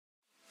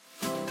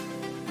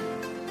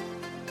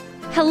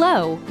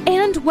Hello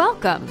and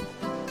welcome.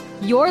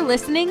 You're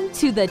listening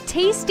to the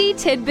Tasty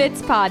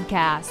Tidbits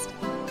Podcast.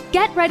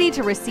 Get ready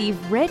to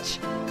receive rich,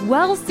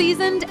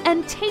 well-seasoned,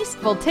 and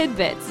tasteful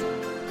tidbits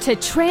to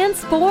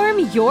transform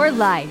your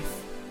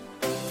life.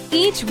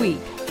 Each week,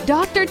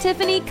 Dr.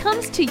 Tiffany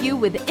comes to you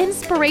with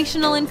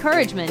inspirational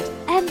encouragement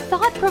and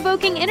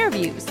thought-provoking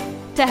interviews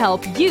to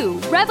help you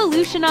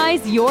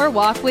revolutionize your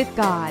walk with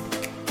God.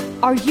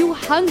 Are you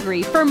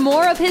hungry for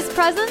more of His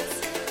presence?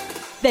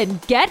 Then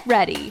get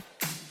ready.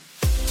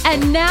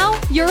 And now,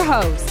 your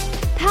host,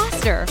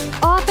 pastor,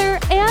 author,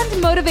 and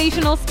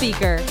motivational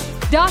speaker,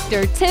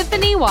 Dr.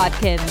 Tiffany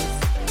Watkins.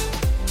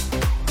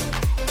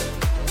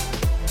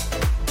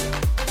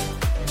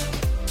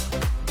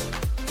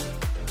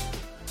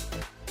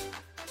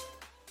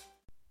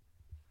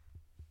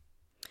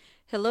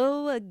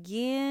 Hello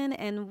again,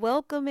 and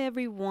welcome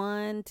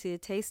everyone to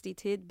Tasty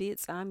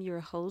Tidbits. I'm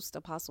your host,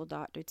 Apostle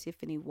Dr.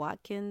 Tiffany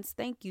Watkins.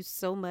 Thank you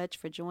so much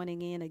for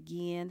joining in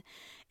again.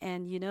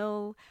 And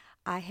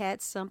I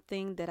had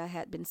something that I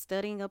had been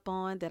studying up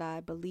on that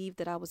I believed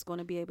that I was going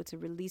to be able to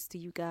release to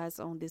you guys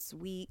on this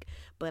week,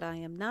 but I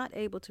am not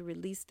able to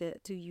release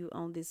that to you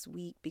on this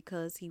week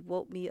because He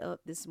woke me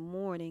up this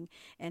morning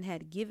and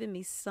had given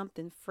me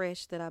something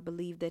fresh that I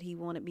believe that He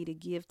wanted me to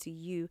give to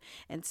you.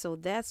 And so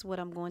that's what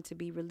I'm going to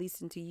be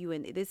releasing to you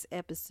in this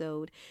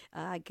episode.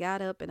 I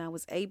got up and I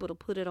was able to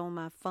put it on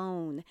my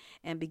phone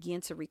and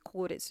begin to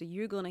record it. So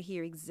you're going to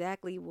hear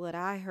exactly what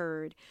I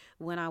heard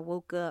when I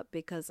woke up,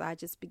 because I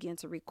just began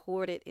to record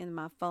it in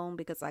my phone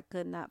because I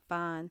could not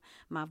find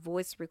my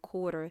voice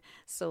recorder.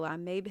 So I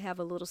may have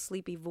a little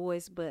sleepy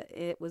voice, but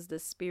it was the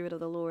Spirit of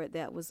the Lord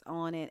that was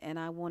on it, and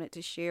I wanted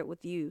to share it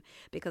with you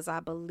because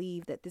I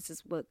believe that this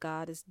is what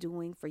God is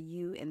doing for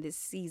you in this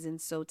season.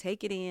 So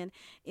take it in,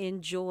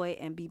 enjoy,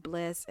 and be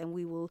blessed, and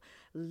we will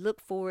look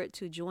forward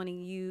to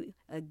joining you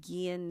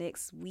again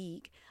next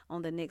week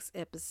on the next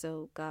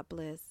episode. God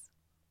bless.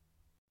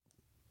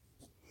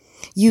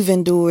 You've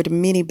endured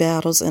many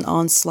battles and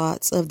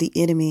onslaughts of the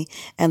enemy,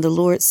 and the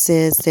Lord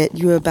says that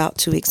you're about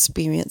to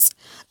experience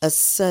a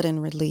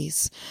sudden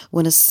release.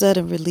 When a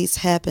sudden release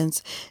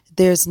happens,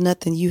 there's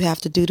nothing you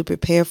have to do to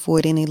prepare for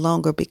it any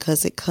longer,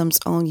 because it comes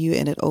on you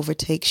and it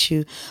overtakes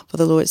you. For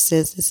the Lord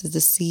says this is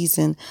the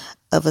season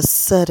of a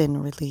sudden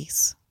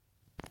release.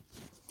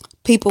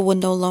 People will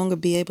no longer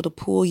be able to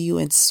pull you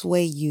and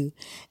sway you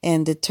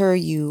and deter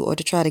you, or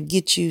to try to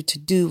get you to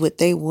do what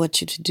they want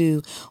you to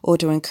do, or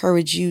to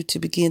encourage you to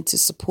begin to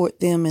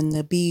support them and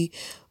to be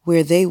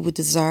where they would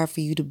desire for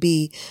you to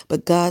be.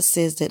 But God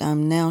says that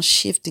I'm now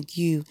shifting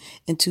you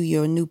into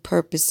your new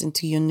purpose,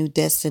 into your new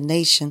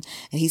destination.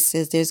 And He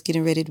says there's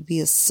getting ready to be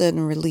a sudden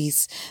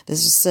release.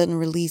 There's a sudden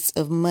release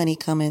of money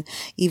coming.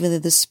 Even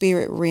in the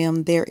spirit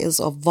realm, there is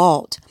a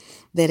vault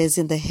that is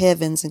in the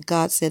heavens. And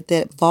God said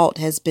that vault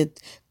has been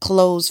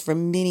closed for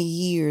many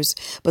years.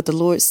 But the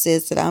Lord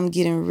says that I'm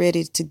getting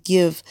ready to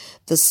give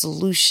the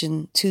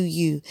solution to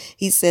you.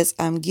 He says,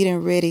 I'm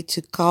getting ready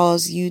to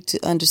cause you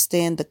to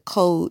understand the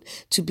code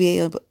to be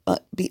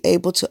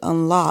able to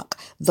unlock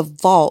the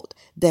vault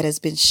that has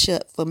been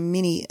shut for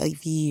many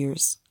of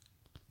years.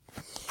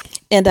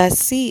 And I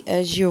see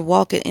as you're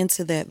walking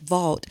into that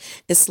vault,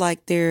 it's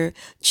like there are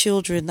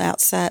children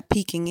outside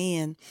peeking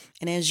in.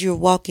 And as you're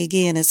walking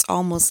in, it's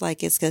almost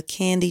like it's a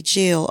candy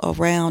gel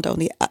around on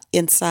the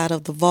inside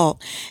of the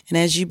vault. And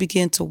as you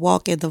begin to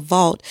walk in the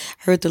vault,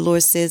 I heard the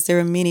Lord says there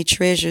are many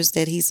treasures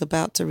that He's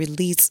about to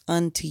release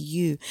unto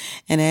you.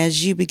 And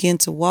as you begin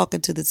to walk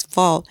into this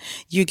vault,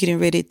 you're getting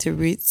ready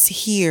to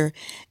hear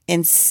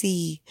and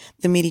see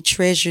the many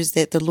treasures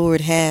that the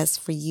Lord has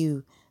for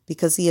you,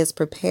 because He has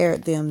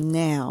prepared them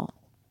now.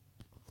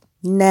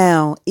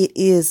 Now it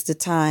is the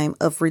time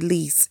of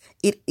release.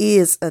 It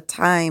is a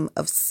time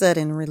of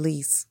sudden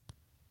release.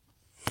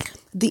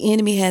 The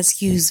enemy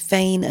has used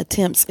vain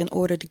attempts in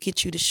order to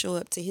get you to show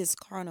up to his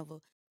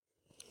carnival.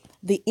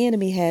 The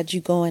enemy had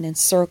you going in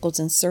circles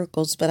and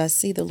circles, but I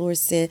see the Lord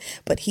said,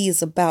 but He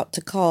is about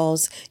to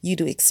cause you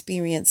to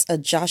experience a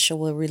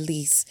Joshua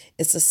release.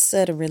 It's a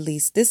sudden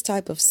release. This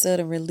type of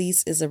sudden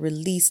release is a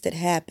release that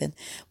happened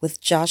with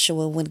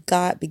Joshua when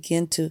God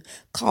began to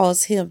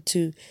cause him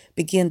to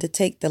begin to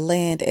take the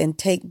land and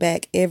take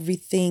back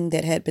everything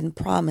that had been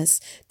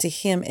promised to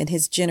him and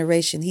his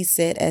generation. He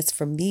said, as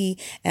for me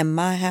and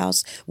my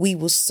house, we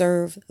will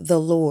serve the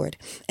Lord.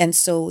 And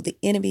so the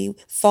enemy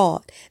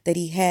thought that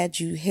he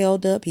had you held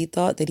up. He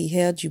thought that he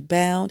had you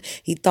bound.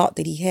 He thought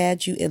that he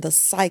had you in the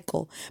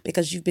cycle,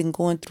 because you've been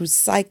going through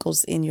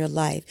cycles in your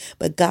life.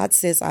 But God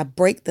says, I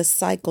break the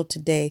cycle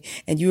today,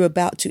 and you're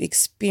about to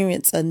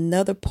experience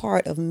another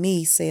part of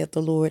me, saith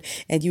the Lord,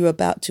 and you're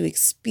about to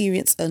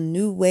experience a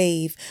new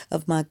wave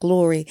of my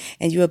glory,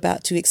 and you're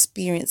about to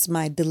experience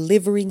my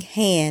delivering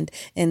hand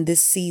in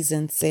this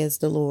season, says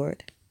the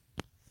Lord.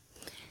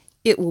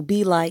 It will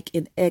be like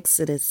in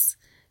Exodus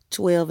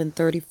 12 and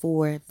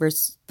 34,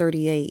 verse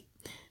 38.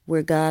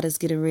 Where God is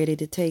getting ready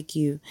to take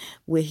you,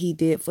 where He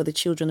did for the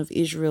children of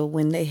Israel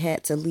when they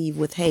had to leave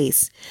with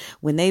haste.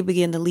 When they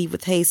began to leave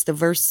with haste, the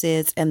verse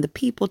says, and the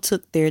people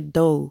took their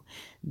dough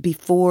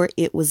before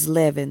it was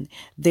leavened,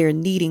 their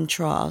kneading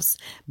troughs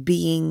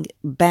being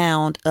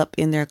bound up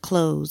in their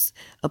clothes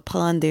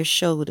upon their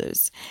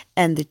shoulders.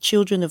 And the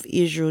children of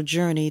Israel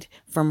journeyed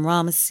from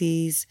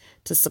Ramesses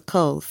to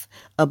Succoth,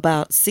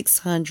 about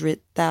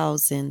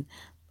 600,000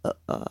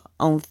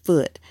 on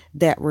foot,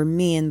 that were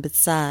men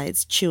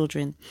besides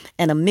children.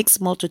 And a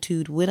mixed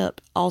multitude went up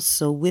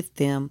also with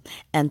them,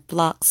 and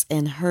flocks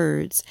and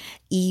herds,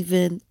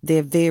 even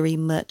their very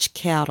much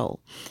cattle.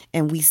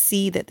 And we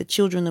see that the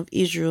children of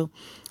Israel,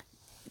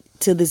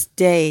 to this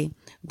day,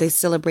 they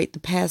celebrate the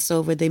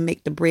Passover. They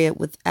make the bread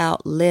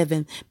without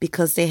leaven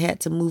because they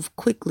had to move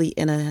quickly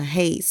in a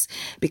haste,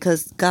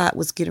 because God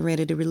was getting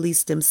ready to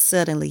release them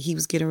suddenly. He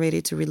was getting ready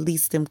to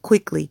release them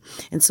quickly.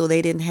 And so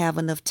they didn't have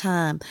enough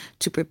time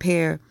to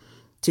prepare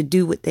to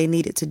do what they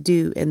needed to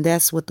do. And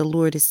that's what the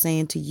Lord is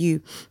saying to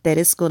you, that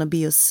it's going to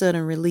be a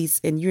sudden release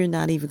and you're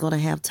not even going to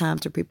have time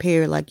to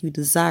prepare like you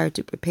desire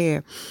to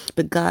prepare.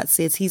 But God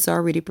says He's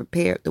already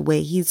prepared the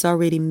way. He's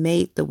already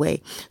made the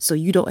way. So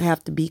you don't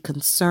have to be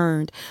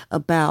concerned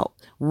about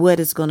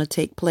what is going to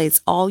take place.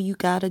 All you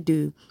got to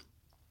do,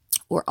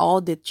 or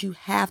all that you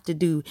have to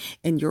do,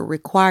 and your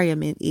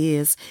requirement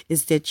is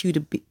that you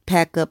to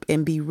pack up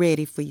and be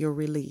ready for your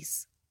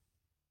release.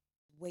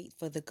 Wait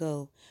for the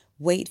go.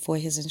 Wait for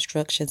His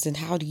instructions. And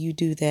how do you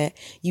do that?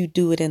 You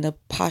do it in a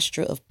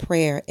posture of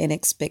prayer and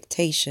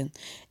expectation,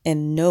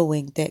 and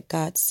knowing that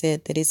God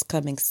said that it's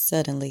coming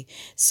suddenly.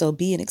 So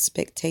be in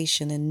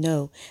expectation and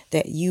know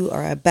that you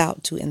are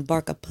about to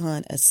embark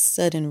upon a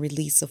sudden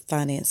release of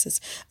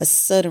finances, a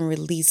sudden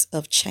release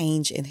of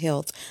change in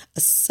health,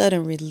 a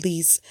sudden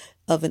release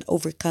of an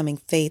overcoming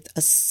faith,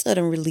 a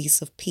sudden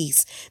release of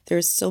peace. There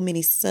are so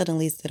many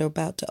suddenlies that are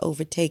about to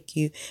overtake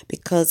you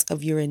because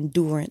of your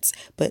endurance.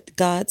 But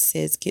God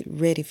says, get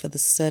ready for the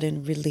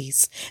sudden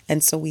release.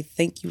 And so we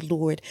thank you,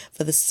 Lord,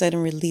 for the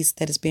sudden release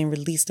that is being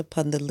released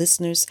upon the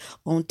listeners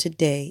on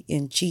today.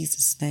 In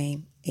Jesus'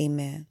 name,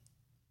 amen.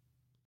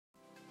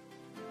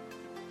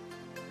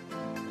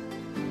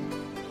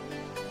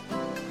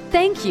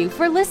 Thank you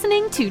for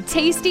listening to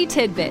Tasty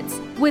Tidbits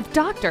with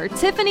Dr.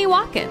 Tiffany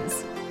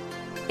Watkins.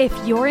 If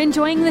you're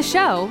enjoying the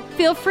show,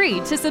 feel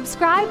free to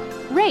subscribe,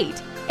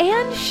 rate,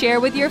 and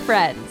share with your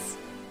friends.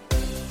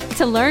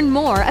 To learn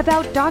more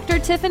about Dr.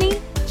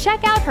 Tiffany,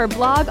 check out her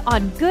blog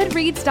on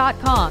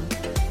Goodreads.com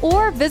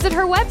or visit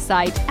her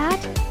website at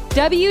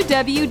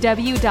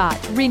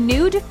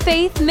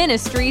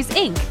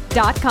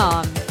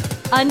www.renewedfaithministriesinc.com.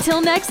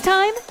 Until next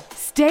time,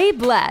 stay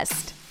blessed.